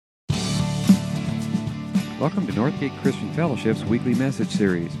Welcome to Northgate Christian Fellowship's weekly message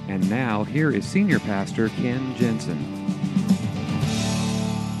series. And now, here is Senior Pastor Ken Jensen.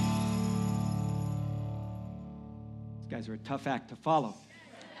 These guys are a tough act to follow.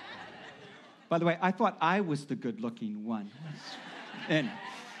 By the way, I thought I was the good-looking one. And,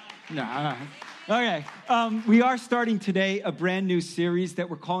 no. Okay, we are starting today a brand new series that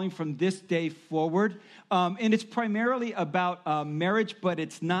we're calling From This Day Forward. And it's primarily about marriage, but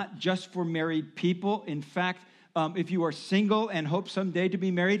it's not just for married people. In fact, if you are single and hope someday to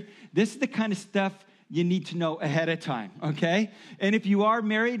be married, this is the kind of stuff you need to know ahead of time, okay? And if you are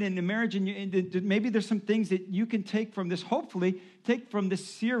married and in marriage, and maybe there's some things that you can take from this, hopefully take from this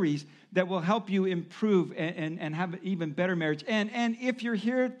series that will help you improve and have an even better marriage. And if you're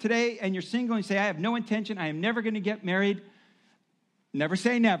here today and you're single and you say, I have no intention, I am never going to get married, never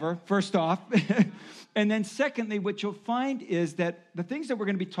say never, first off. And then secondly, what you'll find is that the things that we're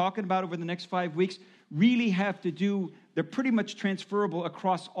going to be talking about over the next 5 weeks really have to do, they're pretty much transferable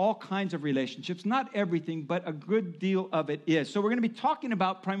across all kinds of relationships. Not everything, but a good deal of it is. So we're going to be talking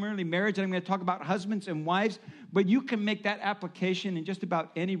about primarily marriage, and I'm going to talk about husbands and wives, but you can make that application in just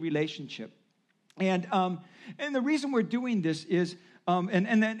about any relationship. And the reason we're doing this is,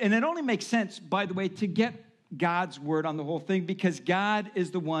 and it only makes sense, by the way, to get God's word on the whole thing, because God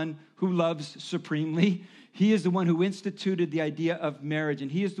is the one who loves supremely. He is the one who instituted the idea of marriage,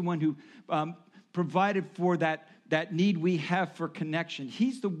 and he is the one who provided for that need we have for connection.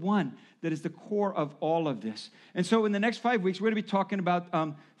 He's the one that is the core of all of this. And so in the next 5 weeks, we're going to be talking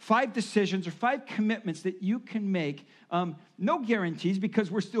about 5 decisions or 5 commitments that you can make. No guarantees,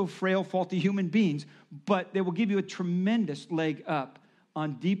 because we're still frail, faulty human beings, but they will give you a tremendous leg up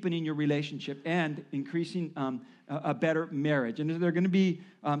on deepening your relationship and increasing a better marriage. And they're going to be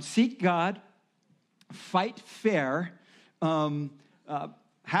seek God, fight fair,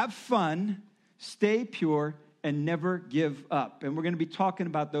 have fun, stay pure, and never give up. And we're going to be talking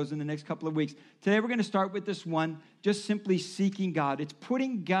about those in the next couple of weeks. Today we're going to start with this one, just simply seeking God. It's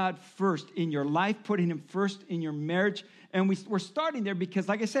putting God first in your life, putting him first in your marriage. And we're starting there because,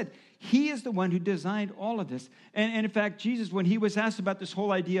 like I said, he is the one who designed all of this. And in fact, Jesus, when he was asked about this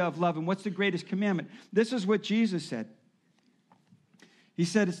whole idea of love and what's the greatest commandment, this is what Jesus said. He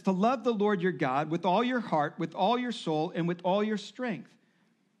said, it's to love the Lord your God with all your heart, with all your soul, and with all your strength,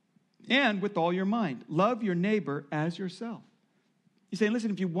 and with all your mind. Love your neighbor as yourself. He's saying, listen,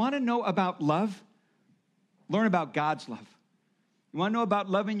 if you want to know about love, learn about God's love. You want to know about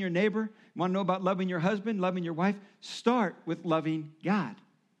loving your neighbor? You want to know about loving your husband, loving your wife? Start with loving God,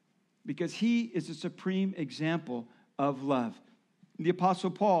 because he is the supreme example of love. The Apostle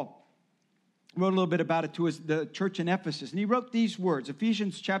Paul wrote a little bit about it to the church in Ephesus, and he wrote these words,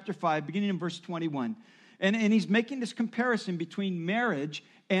 Ephesians chapter 5, beginning in verse 21. And he's making this comparison between marriage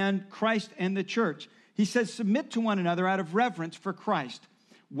and Christ and the church. He says, submit to one another out of reverence for Christ.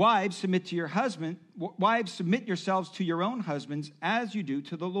 Wives, submit to your husband. Wives, submit yourselves to your own husbands as you do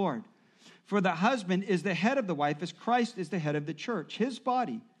to the Lord. For the husband is the head of the wife, as Christ is the head of the church, his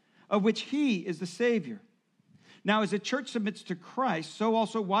body, of which he is the Savior. Now, as the church submits to Christ, so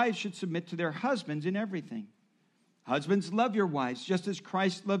also wives should submit to their husbands in everything. Husbands, love your wives, just as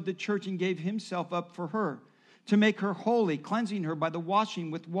Christ loved the church and gave himself up for her, to make her holy, cleansing her by the washing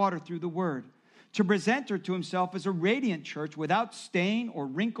with water through the word, to present her to himself as a radiant church without stain or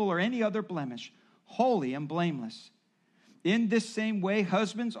wrinkle or any other blemish, holy and blameless. In this same way,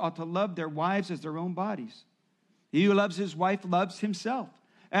 husbands ought to love their wives as their own bodies. He who loves his wife loves himself.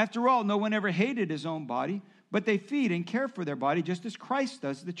 After all, no one ever hated his own body, but they feed and care for their body just as Christ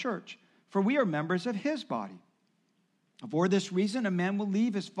does the church, for we are members of his body. For this reason, a man will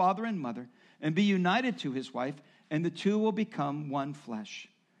leave his father and mother and be united to his wife, and the two will become one flesh.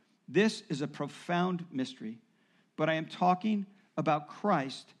 This is a profound mystery, but I am talking about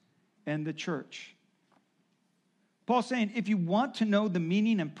Christ and the church. Paul's saying, if you want to know the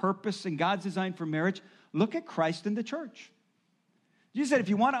meaning and purpose and God's design for marriage, look at Christ and the church. Jesus said, if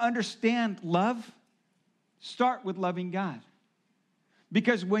you want to understand love, start with loving God.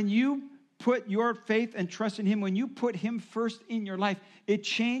 Because when you put your faith and trust in him, when you put him first in your life, it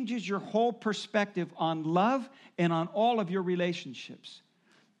changes your whole perspective on love and on all of your relationships.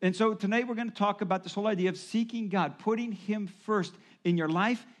 And so tonight we're going to talk about this whole idea of seeking God, putting him first in your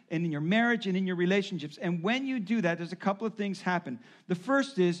life and in your marriage and in your relationships. And when you do that, there's a couple of things happen. The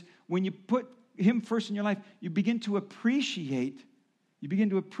first is when you put him first in your life, you begin to appreciate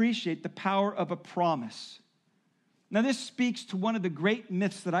the power of a promise. Now, this speaks to one of the great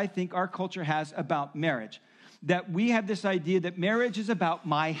myths that I think our culture has about marriage, that we have this idea that marriage is about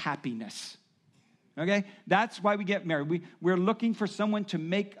my happiness. Okay? That's why we get married. We're looking for someone to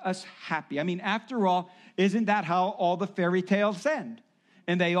make us happy. I mean, after all, isn't that how all the fairy tales end?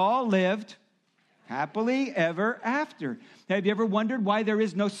 And they all lived happily ever after. Have you ever wondered why there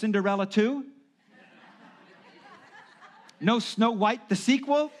is no Cinderella 2? No Snow White, the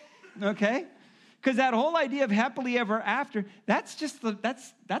sequel? Okay? Because that whole idea of happily ever after, that's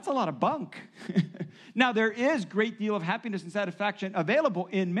a lot of bunk. Now, there is a great deal of happiness and satisfaction available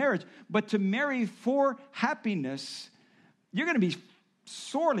in marriage, but to marry for happiness, you're going to be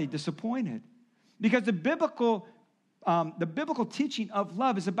sorely disappointed. Because the biblical teaching of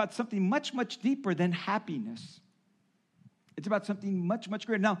love is about something much, much deeper than happiness. It's about something much, much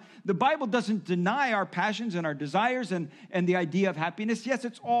greater. Now, the Bible doesn't deny our passions and our desires and the idea of happiness. Yes,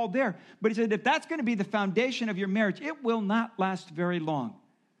 it's all there. But he said if that's going to be the foundation of your marriage, it will not last very long.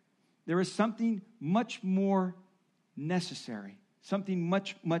 There is something much more necessary, something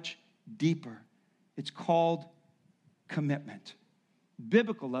much, much deeper. It's called commitment.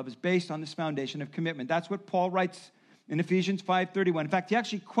 Biblical love is based on this foundation of commitment. That's what Paul writes in Ephesians 5:31. In fact, he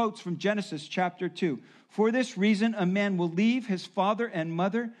actually quotes from Genesis chapter 2. For this reason, a man will leave his father and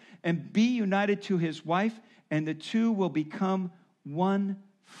mother and be united to his wife, and the two will become one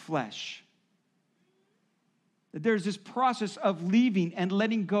flesh. There's this process of leaving and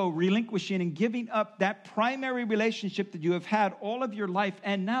letting go, relinquishing and giving up that primary relationship that you have had all of your life,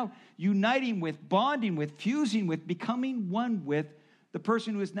 and now uniting with, bonding with, fusing with, becoming one with the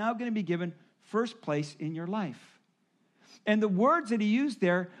person who is now going to be given first place in your life. And the words that he used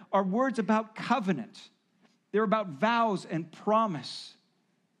there are words about covenant. They're about vows and promise.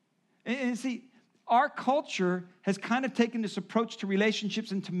 And see, our culture has kind of taken this approach to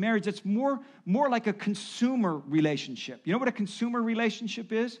relationships and to marriage that's more like a consumer relationship. You know what a consumer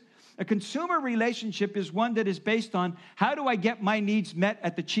relationship is? A consumer relationship is one that is based on how do I get my needs met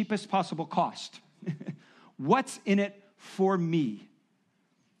at the cheapest possible cost? What's in it for me?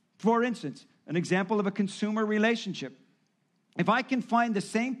 For instance, an example of a consumer relationship. If I can find the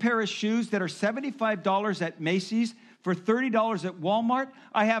same pair of shoes that are $75 at Macy's for $30 at Walmart,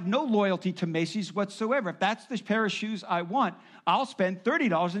 I have no loyalty to Macy's whatsoever. If that's the pair of shoes I want, I'll spend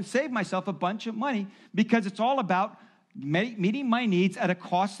 $30 and save myself a bunch of money because it's all about meeting my needs at a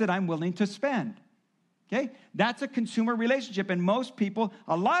cost that I'm willing to spend. Okay? That's a consumer relationship. And most people,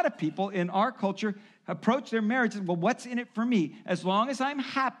 a lot of people in our culture, approach their marriage as, well, what's in it for me? As long as I'm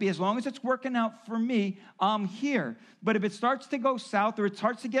happy, as long as it's working out for me, I'm here. But if it starts to go south or it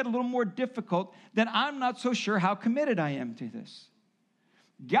starts to get a little more difficult, then I'm not so sure how committed I am to this.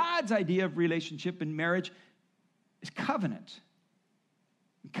 God's idea of relationship and marriage is covenant.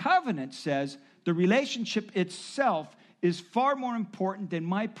 Covenant says the relationship itself is far more important than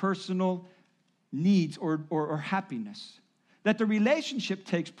my personal needs or happiness. That the relationship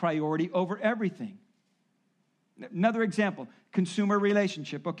takes priority over everything. Another example, consumer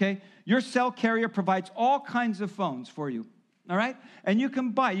relationship, okay? Your cell carrier provides all kinds of phones for you, all right? And you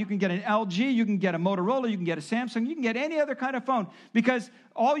can get an LG, you can get a Motorola, you can get a Samsung, you can get any other kind of phone because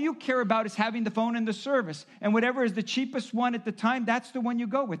all you care about is having the phone and the service. And whatever is the cheapest one at the time, that's the one you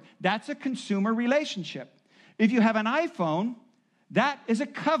go with. That's a consumer relationship. If you have an iPhone, that is a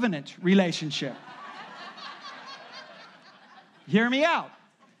covenant relationship. Hear me out.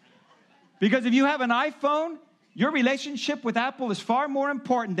 Because if you have an iPhone, your relationship with Apple is far more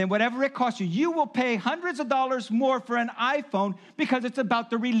important than whatever it costs you. You will pay hundreds of dollars more for an iPhone because it's about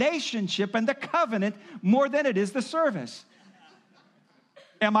the relationship and the covenant more than it is the service.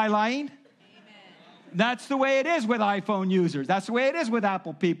 Am I lying? Amen. That's the way it is with iPhone users. That's the way it is with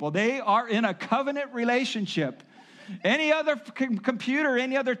Apple people. They are in a covenant relationship. Any other computer,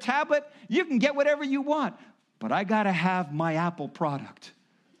 any other tablet, you can get whatever you want. But I got to have my Apple product.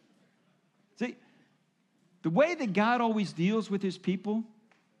 See, the way that God always deals with his people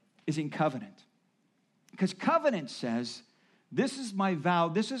is in covenant. Because covenant says, this is my vow,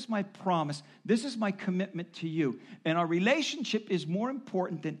 this is my promise, this is my commitment to you. And our relationship is more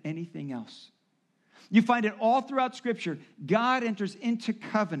important than anything else. You find it all throughout Scripture. God enters into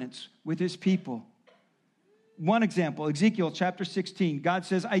covenants with his people. One example, Ezekiel chapter 16. God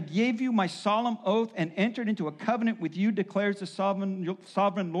says, I gave you my solemn oath and entered into a covenant with you, declares the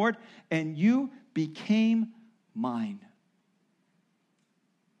sovereign Lord, and you became mine.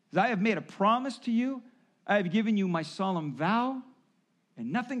 I have made a promise to you. I have given you my solemn vow,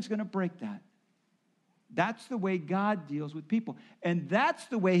 and nothing's going to break that. That's the way God deals with people. And that's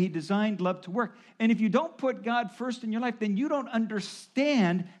the way he designed love to work. And if you don't put God first in your life, then you don't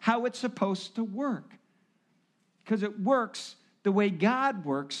understand how it's supposed to work. Because it works the way God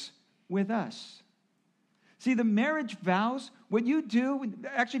works with us. See, the marriage vows, what you do,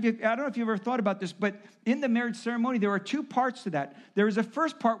 actually, I don't know if you've ever thought about this, but in the marriage ceremony, there are two parts to that. There is a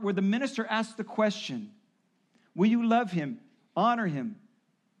first part where the minister asks the question, will you love him, honor him,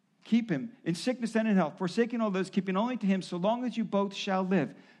 keep him in sickness and in health, forsaking all those, keeping only to him, so long as you both shall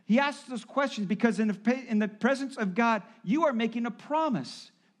live. He asks those questions because in the presence of God, you are making a promise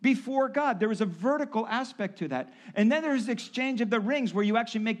before God. There is a vertical aspect to that. And then there's the exchange of the rings where you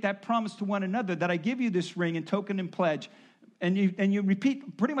actually make that promise to one another that I give you this ring in token and pledge. And you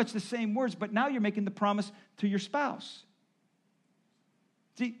repeat pretty much the same words, but now you're making the promise to your spouse.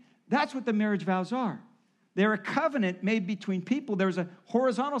 See, that's what the marriage vows are. They're a covenant made between people. There's a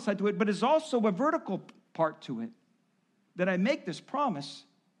horizontal side to it, but there's also a vertical part to it, that I make this promise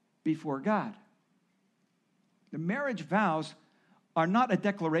before God. The marriage vows are not a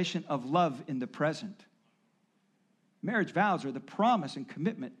declaration of love in the present. Marriage vows are the promise and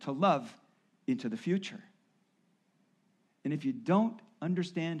commitment to love into the future. And if you don't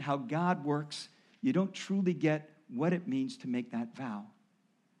understand how God works, you don't truly get what it means to make that vow.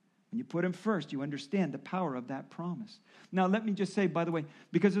 When you put him first, you understand the power of that promise. Now, let me just say, by the way,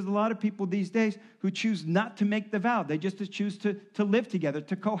 because there's a lot of people these days who choose not to make the vow. They just choose to live together,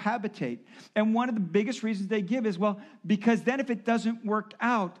 to cohabitate. And one of the biggest reasons they give is, well, because then if it doesn't work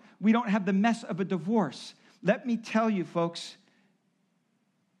out, we don't have the mess of a divorce. Let me tell you, folks,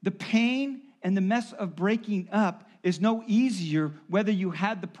 the pain and the mess of breaking up is no easier whether you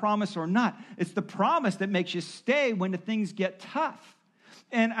had the promise or not. It's the promise that makes you stay when the things get tough.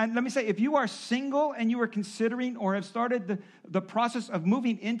 And let me say, if you are single and you are considering or have started the process of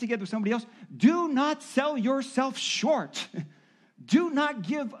moving in together with somebody else, do not sell yourself short. Do not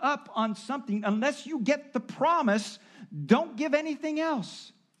give up on something unless you get the promise. Don't give anything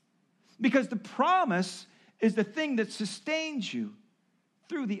else. Because the promise is the thing that sustains you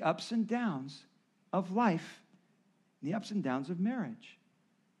through the ups and downs of life, the ups and downs of marriage.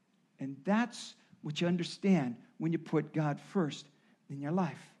 And that's what you understand when you put God first in your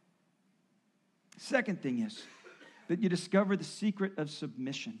life. Second thing is that you discover the secret of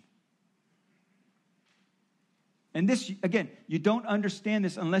submission. And this, again, you don't understand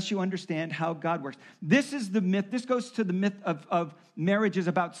this unless you understand how God works. This is the myth. This goes to the myth of marriage is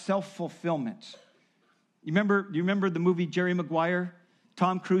about self-fulfillment. You remember the movie Jerry Maguire?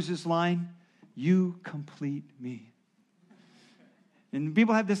 Tom Cruise's line, "You complete me." And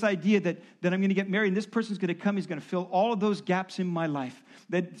people have this idea that I'm going to get married and this person's going to come, he's going to fill all of those gaps in my life.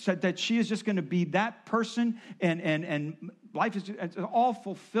 That she is just going to be that person and life is all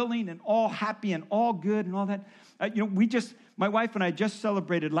fulfilling and all happy and all good and all that. My wife and I just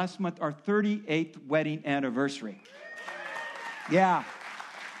celebrated last month our 38th wedding anniversary. Yeah.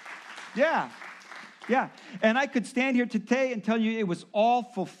 And I could stand here today and tell you it was all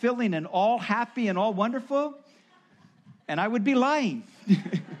fulfilling and all happy and all wonderful. And I would be lying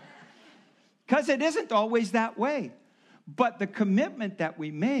because it isn't always that way. But the commitment that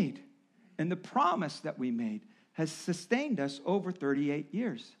we made and the promise that we made has sustained us over 38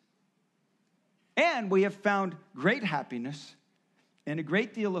 years. And we have found great happiness and a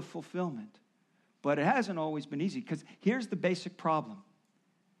great deal of fulfillment. But it hasn't always been easy because here's the basic problem.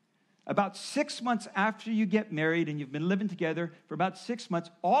 About 6 months after you get married and you've been living together for about 6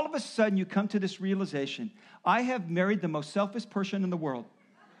 months, all of a sudden you come to this realization, I have married the most selfish person in the world.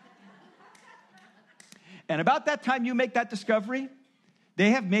 And about that time you make that discovery,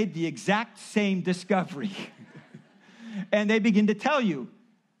 they have made the exact same discovery. And they begin to tell you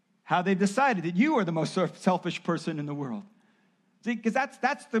how they've decided that you are the most selfish person in the world. See, because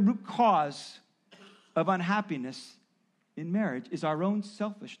that's the root cause of unhappiness in marriage is our own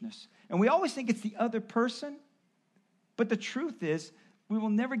selfishness. And we always think it's the other person. But the truth is, we will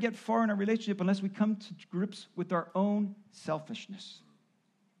never get far in our relationship unless we come to grips with our own selfishness.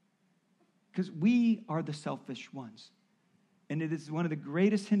 Because we are the selfish ones. And it is one of the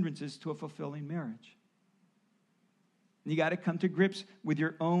greatest hindrances to a fulfilling marriage. You got to come to grips with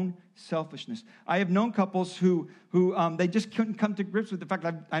your own selfishness. I have known couples who they just couldn't come to grips with the fact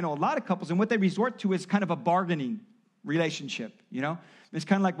that I know a lot of couples, and what they resort to is kind of a bargaining relationship, It's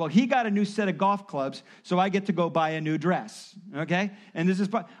kind of like, well, he got a new set of golf clubs, so I get to go buy a new dress, okay? And this is,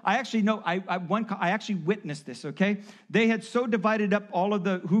 I actually know, I actually witnessed this, okay? They had so divided up all of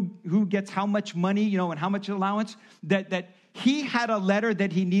the, who gets how much money, and how much allowance, that he had a letter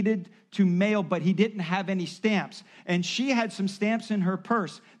that he needed to mail, but he didn't have any stamps. And she had some stamps in her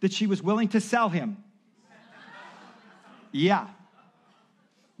purse that she was willing to sell him. Yeah,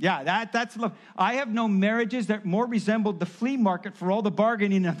 that's love. I have known marriages that more resembled the flea market for all the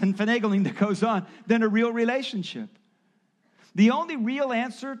bargaining and finagling that goes on than a real relationship. The only real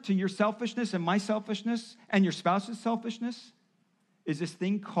answer to your selfishness and my selfishness and your spouse's selfishness is this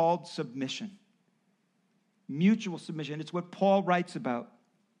thing called submission. Mutual submission. It's what Paul writes about.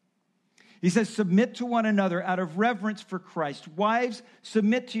 He says, submit to one another out of reverence for Christ. Wives,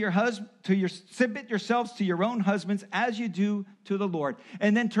 submit submit yourselves to your own husbands as you do to the Lord.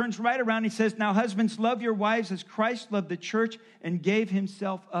 And then turns right around. He says, now husbands, love your wives as Christ loved the church and gave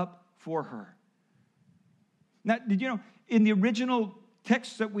himself up for her. Now, did you know, in the original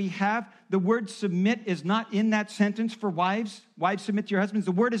text that we have, the word submit is not in that sentence for wives. Wives, submit to your husbands.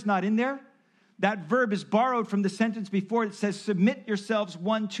 The word is not in there. That verb is borrowed from the sentence before. It says, submit yourselves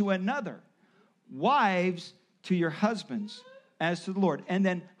one to another. Wives, to your husbands as to the Lord. And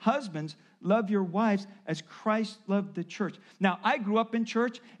then husbands, love your wives as Christ loved the church. Now, I grew up in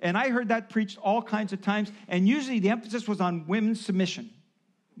church, and I heard that preached all kinds of times, and usually the emphasis was on women's submission.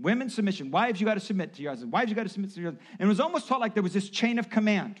 Women's submission. Wives, you got to submit to your husband. Wives, you got to submit to your husband. And it was almost taught like there was this chain of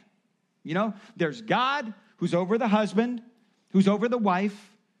command. You know, there's God, who's over the husband, who's over the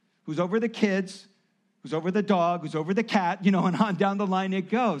wife, who's over the kids, who's over the dog, who's over the cat, and on down the line it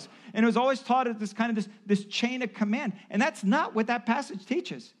goes. And it was always taught as this kind of this chain of command. And that's not what that passage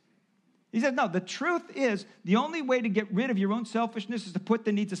teaches. He says, no, the truth is the only way to get rid of your own selfishness is to put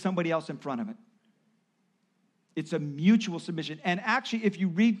the needs of somebody else in front of it. It's a mutual submission. And actually, if you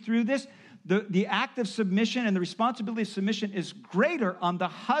read through this, the act of submission and the responsibility of submission is greater on the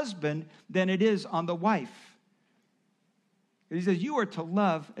husband than it is on the wife. He says, you are to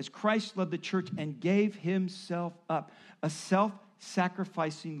love as Christ loved the church and gave himself up. A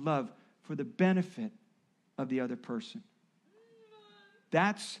self-sacrificing love for the benefit of the other person.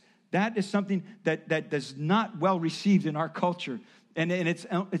 That is something that is not well received in our culture. And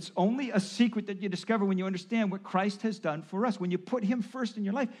it's only a secret that you discover when you understand what Christ has done for us. When you put him first in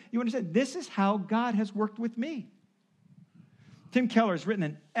your life, you understand this is how God has worked with me. Tim Keller has written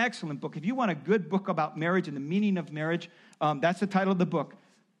an excellent book. If you want a good book about marriage and the meaning of marriage, that's the title of the book,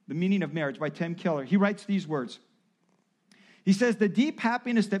 The Meaning of Marriage by Tim Keller. He writes these words. He says, the deep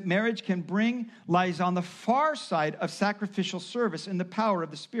happiness that marriage can bring lies on the far side of sacrificial service and the power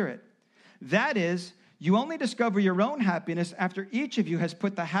of the Spirit. That is, you only discover your own happiness after each of you has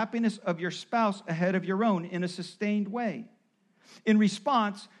put the happiness of your spouse ahead of your own in a sustained way, in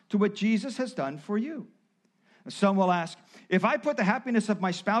response to what Jesus has done for you. Some will ask, if I put the happiness of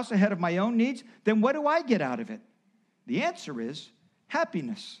my spouse ahead of my own needs, then what do I get out of it? The answer is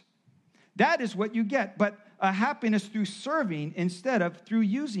happiness. That is what you get, but a happiness through serving instead of through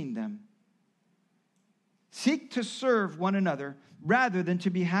using them. Seek to serve one another rather than to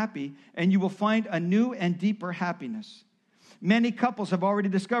be happy, and you will find a new and deeper happiness. Many couples have already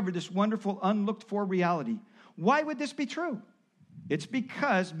discovered this wonderful, unlooked-for reality. Why would this be true? It's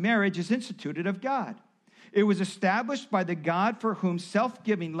because marriage is instituted of God. It was established by the God for whom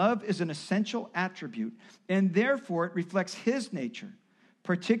self-giving love is an essential attribute, and therefore it reflects his nature,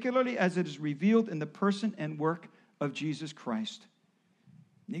 particularly as it is revealed in the person and work of Jesus Christ.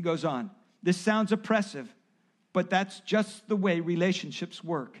 And he goes on, this sounds oppressive, but that's just the way relationships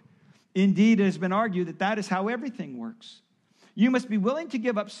work. Indeed, it has been argued that that is how everything works. You must be willing to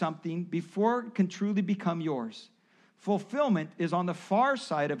give up something before it can truly become yours. Fulfillment is on the far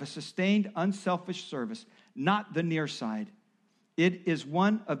side of a sustained, unselfish service, not the near side. It is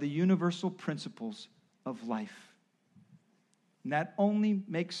one of the universal principles of life. And that only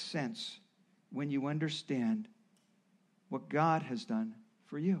makes sense when you understand what God has done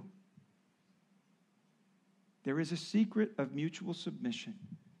for you. There is a secret of mutual submission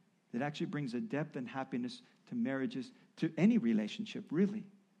that actually brings a depth and happiness to marriages, to any relationship, really,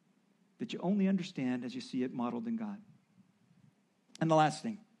 that you only understand as you see it modeled in God. And the last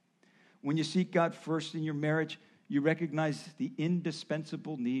thing, when you seek God first in your marriage, you recognize the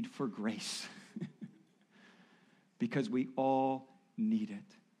indispensable need for grace. Because we all need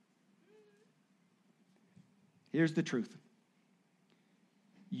it. Here's the truth.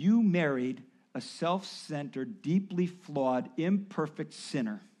 You married a self-centered, deeply flawed, imperfect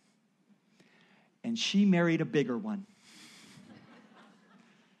sinner. And she married a bigger one.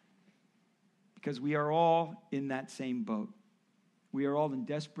 Because we are all in that same boat. We are all in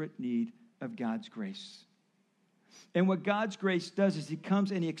desperate need of God's grace. And what God's grace does is he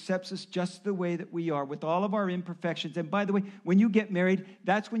comes and he accepts us just the way that we are, with all of our imperfections. And by the way, when you get married,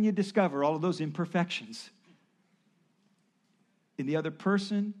 that's when you discover all of those imperfections in the other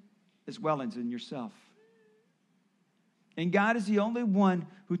person as well as in yourself. And God is the only one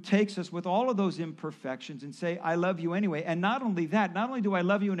who takes us with all of those imperfections and say, I love you anyway. And not only that, not only do I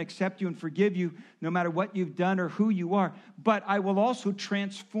love you and accept you and forgive you no matter what you've done or who you are, but I will also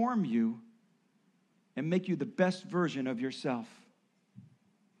transform you and make you the best version of yourself.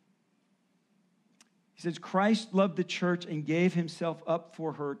 He says, Christ loved the church and gave himself up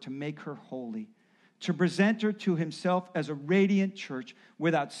for her to make her holy, to present her to himself as a radiant church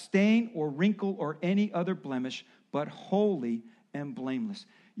without stain or wrinkle or any other blemish, but holy and blameless.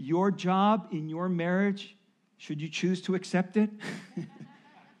 Your job in your marriage, should you choose to accept it,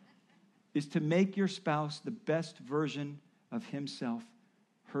 is to make your spouse the best version of himself,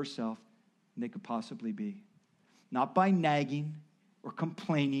 herself, they could possibly be. Not by nagging or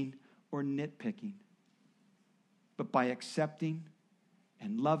complaining or nitpicking, but by accepting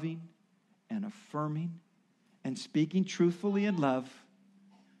and loving and affirming and speaking truthfully in love,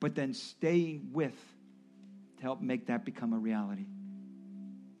 but then staying with to help make that become a reality.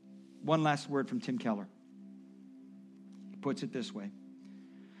 One last word from Tim Keller. He puts it this way.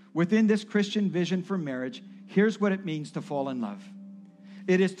 Within this Christian vision for marriage, here's what it means to fall in love.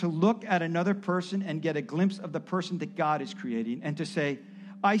 It is to look at another person and get a glimpse of the person that God is creating and to say,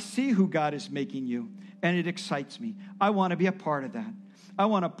 I see who God is making you, and it excites me. I want to be a part of that. I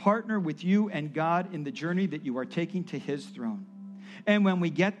want to partner with you and God in the journey that you are taking to his throne. And when we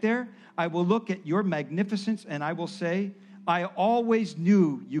get there, I will look at your magnificence and I will say, I always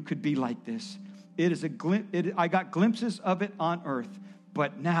knew you could be like this. It is I got glimpses of it on earth,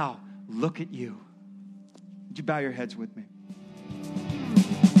 but now look at you. Would you bow your heads with me?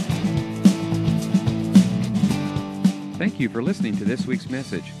 Thank you for listening to this week's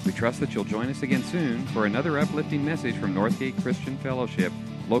message. We trust that you'll join us again soon for another uplifting message from Northgate Christian Fellowship,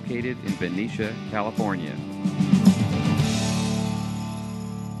 located in Benicia, California.